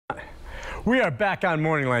We are back on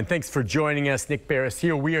Morning Line. Thanks for joining us. Nick Barris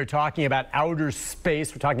here. We are talking about outer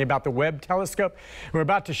space. We're talking about the Webb Telescope. We're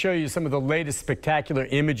about to show you some of the latest spectacular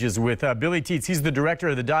images with Billy Teets. He's the director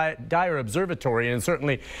of the Dyer Observatory, and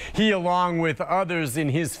certainly he, along with others in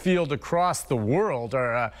his field across the world,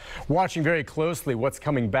 are watching very closely what's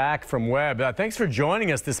coming back from Webb. Thanks for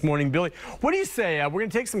joining us this morning, Billy. What do you say? We're going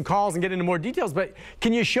to take some calls and get into more details, but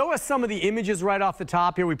can you show us some of the images right off the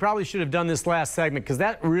top here? We probably should have done this last segment because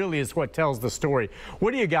that really is what tells the story.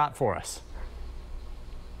 What do you got for us?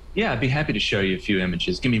 Yeah, I'd be happy to show you a few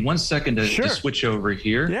images. Give me 1 second to switch over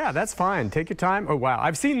here. Yeah, that's fine. Take your time. Oh, wow.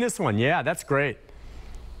 I've seen this one. Yeah, that's great.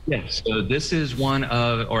 Yeah, so this is one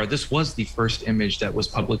of, or this was the first image that was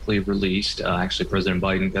publicly released. Actually, President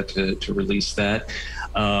Biden got to release that.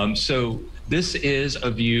 So this is a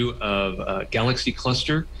view of a galaxy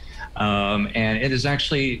cluster. And it is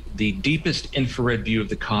actually the deepest infrared view of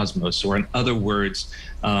the cosmos, or in other words,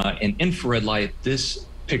 in infrared light, this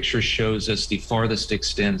picture shows us the farthest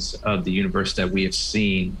extents of the universe that we have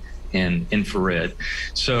seen in infrared.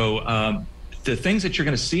 So the things that you're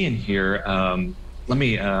going to see in here, let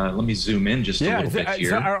me zoom in just a little bit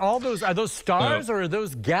here. So are those stars or are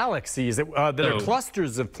those galaxies that are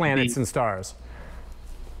clusters of planets and stars?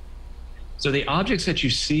 So the objects that you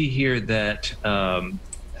see here that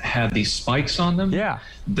have these spikes on them,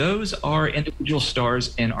 those are individual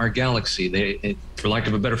stars in our galaxy. For lack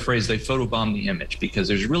of a better phrase, they photobomb the image because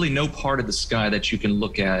there's really no part of the sky that you can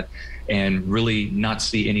look at and really not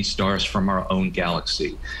see any stars from our own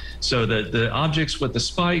galaxy. So the objects with the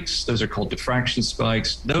spikes, those are called diffraction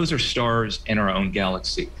spikes. Those are stars in our own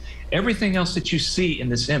galaxy. Everything else that you see in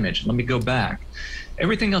this image, let me go back.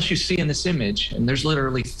 Everything else you see in this image, and there's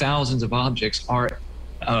literally thousands of objects, are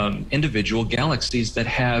individual galaxies that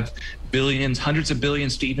have billions, hundreds of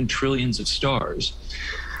billions to even trillions of stars.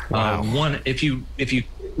 Wow. If you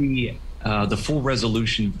see the full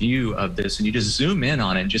resolution view of this and you just zoom in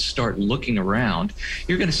on it and just start looking around,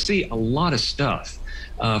 you're going to see a lot of stuff.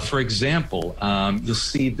 For example, you'll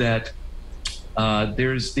see that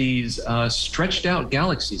there's these stretched out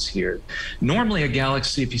galaxies here. Normally a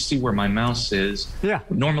galaxy, if you see where my mouse is,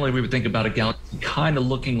 normally we would think about a galaxy kind of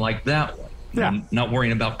looking like that one. Not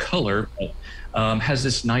worrying about color, but has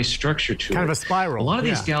this nice structure to it. Kind of a spiral. A lot of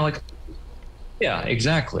these galaxies,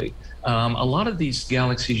 exactly. A lot of these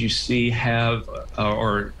galaxies you see have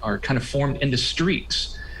or are kind of formed into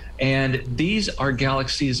streaks. And these are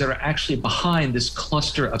galaxies that are actually behind this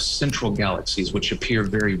cluster of central galaxies, which appear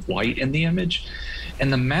very white in the image.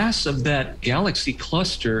 And the mass of that galaxy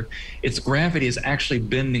cluster, its gravity is actually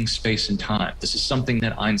bending space and time. This is something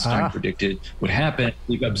that Einstein predicted would happen.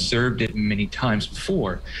 We've observed it many times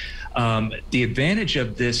before. The advantage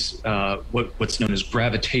of this, what's known as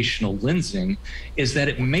gravitational lensing, is that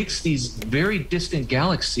it makes these very distant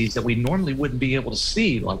galaxies that we normally wouldn't be able to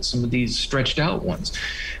see, like some of these stretched out ones.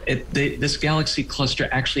 This galaxy cluster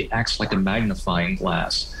actually acts like a magnifying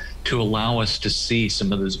glass to allow us to see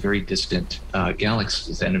some of those very distant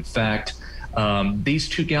galaxies. And in fact, these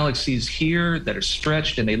two galaxies here that are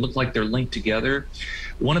stretched and they look like they're linked together,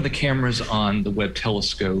 one of the cameras on the Webb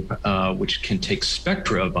telescope, which can take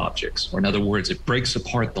spectra of objects, or in other words, it breaks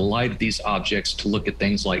apart the light of these objects to look at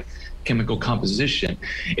things like chemical composition,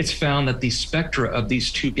 it's found that the spectra of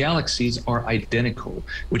these two galaxies are identical,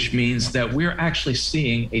 which means that we're actually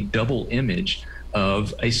seeing a double image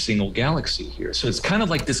of a single galaxy here. So it's kind of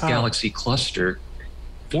like this galaxy cluster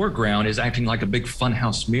foreground is acting like a big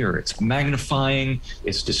funhouse mirror. It's magnifying,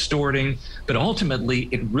 it's distorting, but ultimately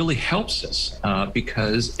it really helps us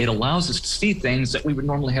because it allows us to see things that we would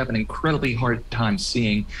normally have an incredibly hard time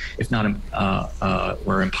seeing, if not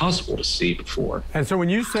were impossible to see before. And so when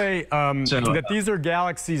you say that these are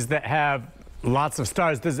galaxies that have lots of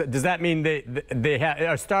stars, does that mean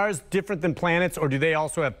are stars different than planets, or do they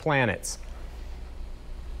also have planets?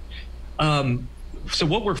 So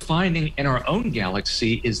what we're finding in our own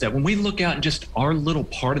galaxy is that when we look out in just our little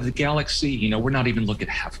part of the galaxy, you know, we're not even looking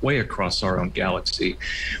halfway across our own galaxy,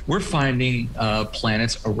 we're finding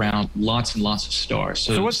planets around lots and lots of stars.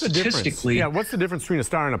 So what's the difference? Yeah, what's the difference between a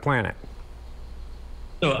star and a planet?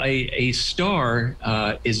 So a star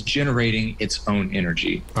is generating its own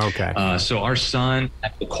energy. Okay. So our sun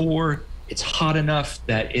at the core, it's hot enough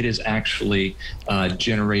that it is actually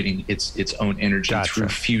generating its own energy through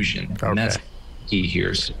fusion. And that's key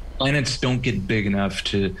here. So planets don't get big enough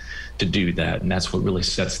to to do that, and that's what really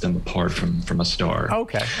sets them apart from a star.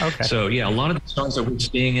 Okay. So yeah, a lot of the stars that we're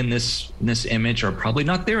seeing in this image are probably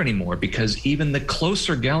not there anymore, because even the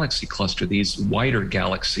closer galaxy cluster, these wider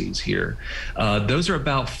galaxies here, those are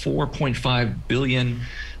about 4.5 billion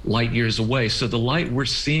light years away. So the light we're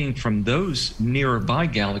seeing from those nearby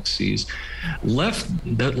galaxies left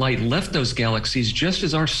those galaxies just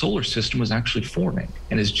as our solar system was actually forming,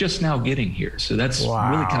 and is just now getting here. So that's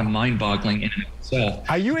really kind of mind-boggling in itself.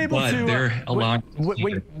 Are you able to they're allowing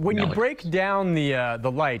when you break down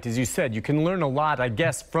the light, as you said, you can learn a lot, I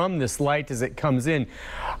guess, from this light as it comes in.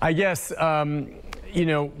 I guess you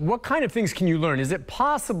know, what kind of things can you learn? Is it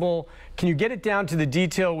possible, can you get it down to the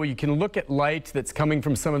detail where you can look at light that's coming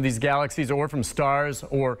from some of these galaxies or from stars,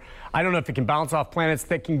 or I don't know if it can bounce off planets,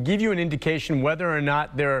 that can give you an indication whether or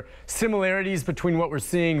not there are similarities between what we're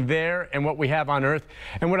seeing there and what we have on Earth?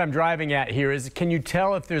 And what I'm driving at here is, can you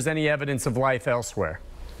tell if there's any evidence of life elsewhere?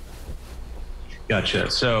 Gotcha.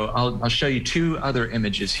 So I'll show you two other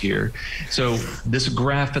images here. So this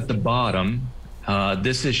graph at the bottom,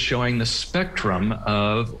 this is showing the spectrum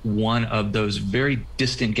of one of those very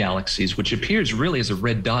distant galaxies, which appears really as a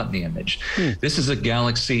red dot in the image. This is a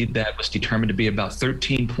galaxy that was determined to be about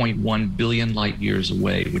 13.1 billion light years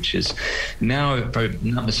away, which is now, if I'm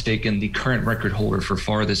not mistaken, the current record holder for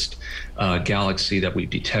farthest galaxy that we've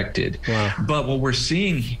detected. Wow. But what we're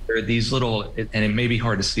seeing here, these little, and it may be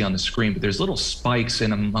hard to see on the screen, but there's little spikes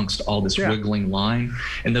in amongst all this wiggling line,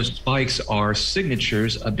 and those spikes are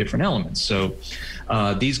signatures of different elements. So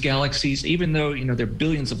these galaxies, even though they're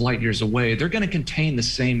billions of light years away, they're going to contain the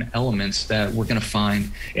same elements that we're going to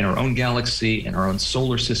find in our own galaxy, in our own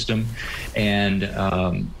solar system, and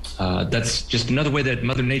that's just another way that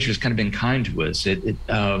Mother Nature has kind of been kind to us.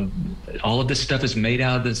 All of this stuff is made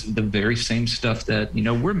out of the very same stuff that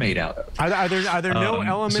we're made out of. Are there no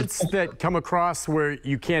elements that come across where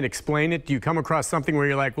you can't explain it? Do you come across something where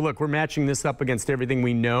you're like, well, look, we're matching this up against everything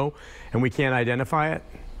we know, and we can't identify it?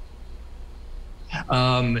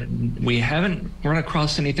 We haven't run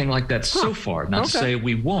across anything like that so far. Not to say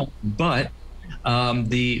we won't, but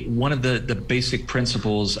one of the basic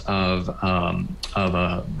principles of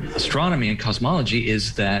astronomy and cosmology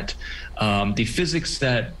is that the physics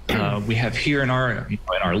that we have here in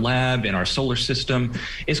our lab, in our solar system,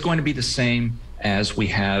 is going to be the same as we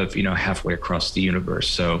have halfway across the universe.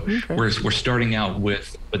 So we're starting out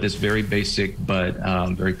with this very basic but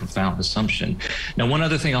very profound assumption. Now, one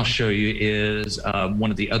other thing I'll show you is one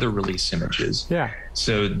of the other release images.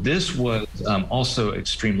 So this was also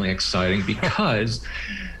extremely exciting because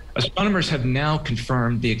astronomers have now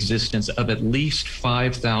confirmed the existence of at least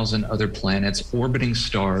 5,000 other planets orbiting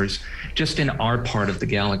stars just in our part of the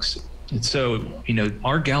galaxy. And so,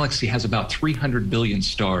 our galaxy has about 300 billion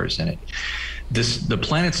stars in it. The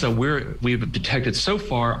planets that we've detected so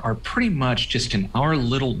far are pretty much just in our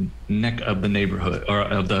little neck of the neighborhood, or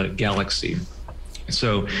of the galaxy.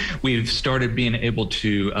 So we've started being able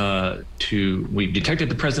we've detected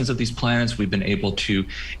the presence of these planets. We've been able to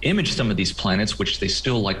image some of these planets, which they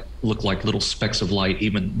still look like little specks of light,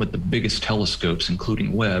 even with the biggest telescopes,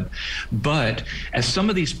 including Webb. But as some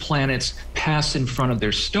of these planets pass in front of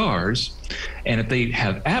their stars, and if they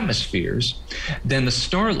have atmospheres, then the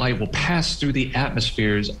starlight will pass through the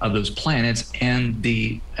atmospheres of those planets, and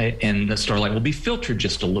the starlight will be filtered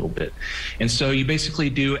just a little bit. And so you basically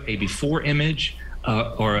do a before image,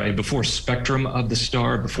 or a before spectrum of the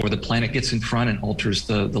star before the planet gets in front and alters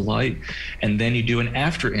the light. And then you do an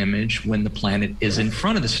after image when the planet is in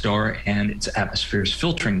front of the star and its atmosphere is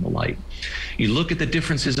filtering the light. You look at the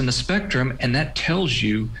differences in the spectrum, and that tells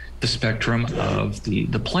you the spectrum of the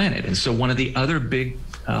planet. And so one of the other big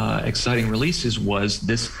exciting releases was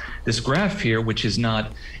this graph here, which is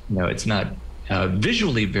not, it's not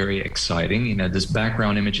visually very exciting. This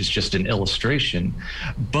background image is just an illustration,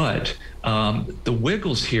 but the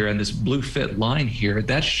wiggles here and this blue fit line here,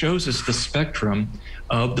 that shows us the spectrum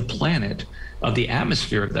of the planet, of the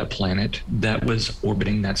atmosphere of that planet that was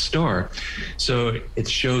orbiting that star. So it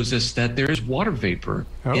shows us that there is water vapor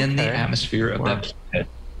in the atmosphere of that planet.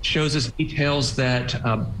 Shows us details that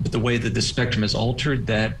the way that the spectrum is altered,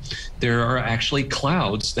 that there are actually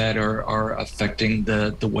clouds that are affecting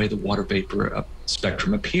the way the water vapor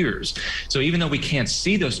spectrum appears. So even though we can't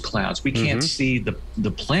see those clouds, we can't see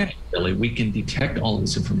the planet really, we can detect all of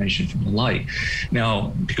this information from the light.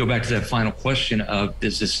 Now, to go back to that final question of,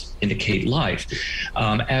 does this indicate life?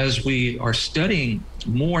 As we are studying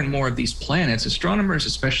more and more of these planets, astronomers,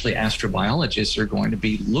 especially astrobiologists, are going to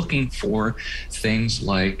be looking for things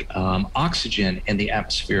like oxygen in the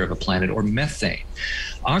atmosphere of a planet, or methane.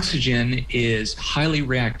 Oxygen is highly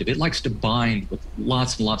reactive. It likes to bind with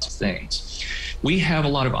lots and lots of things. We have a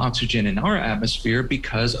lot of oxygen in our atmosphere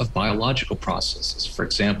because of biological processes. For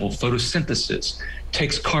example, photosynthesis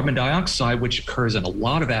takes carbon dioxide, which occurs in a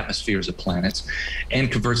lot of atmospheres of planets,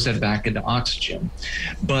 and converts that back into oxygen.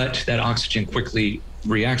 But that oxygen quickly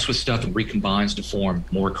reacts with stuff and recombines to form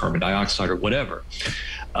more carbon dioxide or whatever.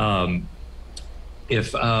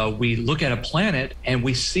 If we look at a planet and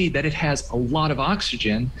we see that it has a lot of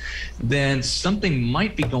oxygen, then something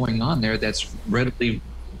might be going on there that's readily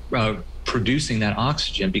producing that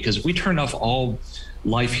oxygen, because if we turn off all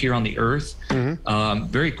life here on the Earth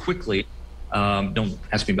very quickly, don't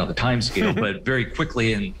ask me about the time scale, but very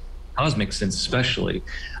quickly, in cosmic sense especially,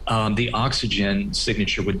 the oxygen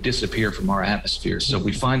signature would disappear from our atmosphere. So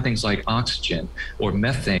we find things like oxygen or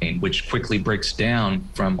methane, which quickly breaks down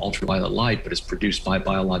from ultraviolet light, but is produced by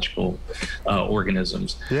biological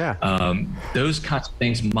organisms. Those kinds of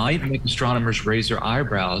things might make astronomers raise their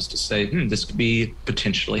eyebrows to say, this could be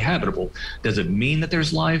potentially habitable. Does it mean that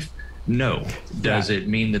there's life? No. Does it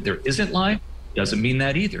mean that there isn't life? Doesn't mean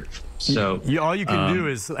that either. So all you can do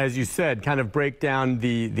is, as you said, kind of break down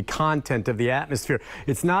the content of the atmosphere.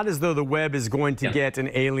 It's not as though the Webb is going to get an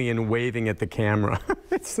alien waving at the camera.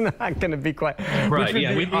 It's not going to be quite right.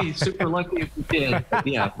 Yeah, we'd be super lucky if we did.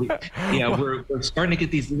 But we're starting to get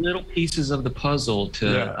these little pieces of the puzzle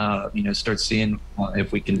to start seeing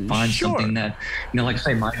if we can find something that, like I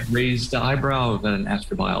say, might raise the eyebrow of an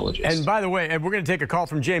astrobiologist. And by the way, we're going to take a call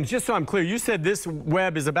from James. Just so I'm clear, you said this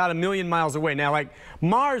Webb is about 1 million miles away. Now, like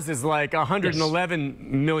Mars is like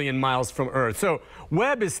 111 million miles from Earth. So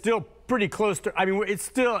Webb is still pretty close to, I mean, it's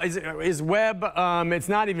still, is Webb, it's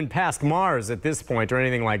not even past Mars at this point or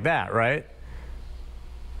anything like that, right?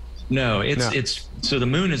 No, it's so the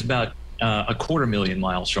moon is about 250,000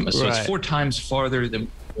 miles from us. So it's 4 times farther than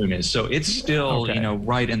the moon is. So it's still,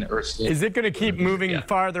 right in the Earth's. Is it going to keep moving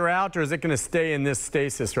farther out, or is it going to stay in this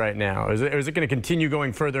stasis right now? Or is it going to continue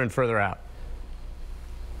going further and further out?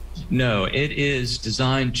 No, it is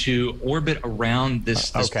designed to orbit around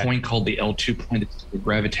this point called the L2 point. It's the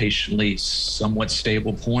gravitationally somewhat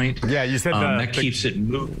stable point. Yeah, you said that keeps it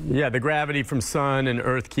moving. Yeah, the gravity from Sun and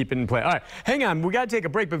Earth keep it in play. All right, hang on. We got to take a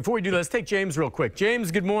break. But before we do that, let's take James real quick.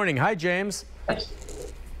 James, good morning. Hi, James. Good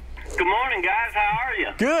morning, guys. How are you?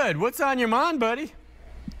 Good. What's on your mind, buddy?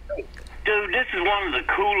 Dude, this is one of the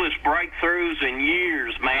coolest breakthroughs in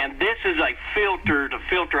years, man. This is a filter to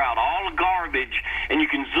filter out all the garbage, and you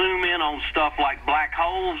can zoom in on stuff like black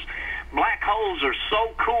holes. Black holes are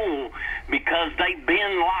so cool because they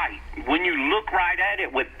bend light. When you look right at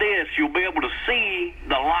it with this, you'll be able to see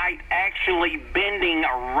the light actually bending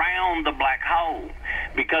around the black hole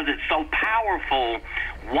because it's so powerful.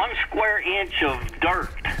 1 square inch of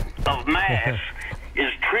dirt, of mass,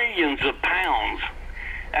 is trillions of pounds.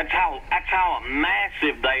 That's how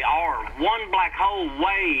massive they are. One black hole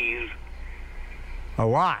weighs a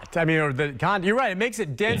lot. I mean, you're right. It makes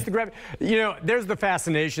it dense. The gravity. There's the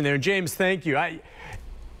fascination there. James, thank you.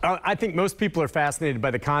 I think most people are fascinated by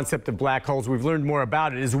the concept of black holes. We've learned more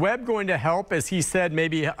about it. Is Webb going to help, as he said,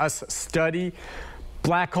 maybe us study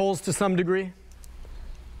black holes to some degree?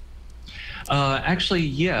 Actually,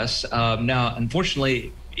 yes. Now,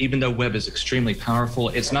 unfortunately, even though Webb is extremely powerful,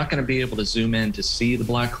 it's not going to be able to zoom in to see the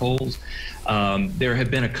black holes. There have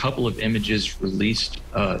been a couple of images released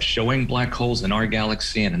showing black holes in our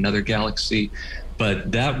galaxy and another galaxy,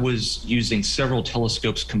 but that was using several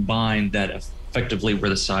telescopes combined that effectively were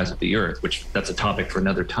the size of the Earth, which that's a topic for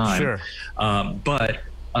another time. Sure. But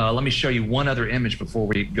let me show you one other image before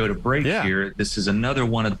we go to break here. This is another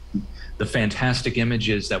one of the fantastic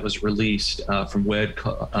images that was released from Webb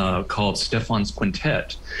called Stefan's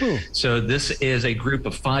Quintet. So this is a group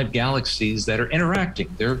of 5 galaxies that are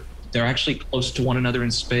interacting. They're actually close to one another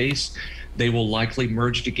in space. They will likely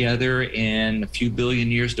merge together in a few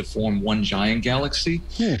billion years to form one giant galaxy.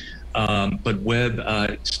 But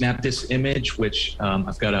Webb snapped this image, which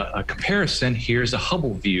I've got a comparison. Here's a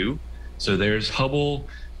Hubble view. So there's Hubble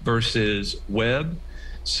versus Webb.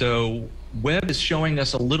 So Webb is showing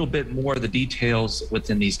us a little bit more of the details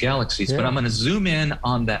within these galaxies, but I'm going to zoom in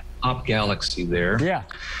on that top galaxy there. Yeah.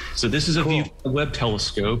 So this is a view from the Webb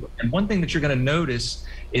telescope. And one thing that you're going to notice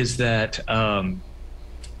is that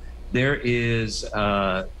there is,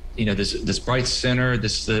 this bright center.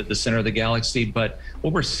 This is the center of the galaxy. But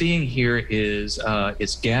what we're seeing here is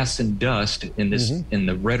it's gas and dust in this in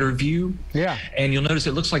the redder view. Yeah. And you'll notice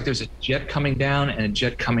it looks like there's a jet coming down and a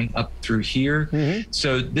jet coming up through here.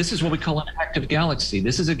 So this is what we call an active galaxy.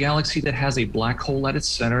 This is a galaxy that has a black hole at its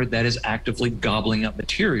center that is actively gobbling up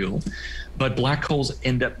material. But black holes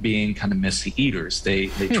end up being kind of messy eaters. They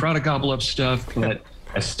try to gobble up stuff, but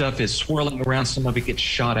As stuff is swirling around, some of it gets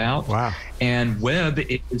shot out. Wow. And Webb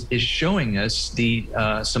is showing us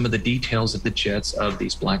some of the details of the jets of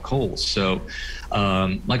these black holes. So,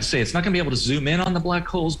 like I say, it's not going to be able to zoom in on the black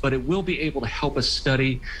holes, but it will be able to help us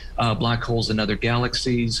study black holes in other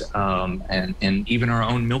galaxies and even our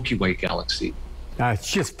own Milky Way galaxy.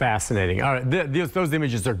 It's just fascinating. All right, those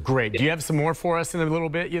images are great. Do you have some more for us in a little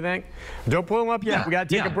bit, you think? Don't pull them up yet. We got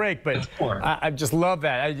to take a break, but I just love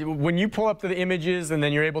that. When you pull up the images and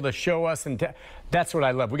then you're able to show us, and that's what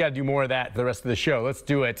I love. We got to do more of that for the rest of the show. Let's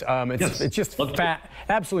do it. It's just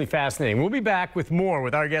absolutely fascinating. We'll be back with more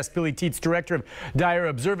with our guest, Billy Teets, director of Dyer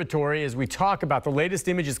Observatory, as we talk about the latest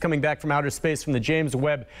images coming back from outer space from the James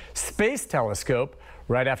Webb Space Telescope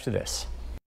right after this.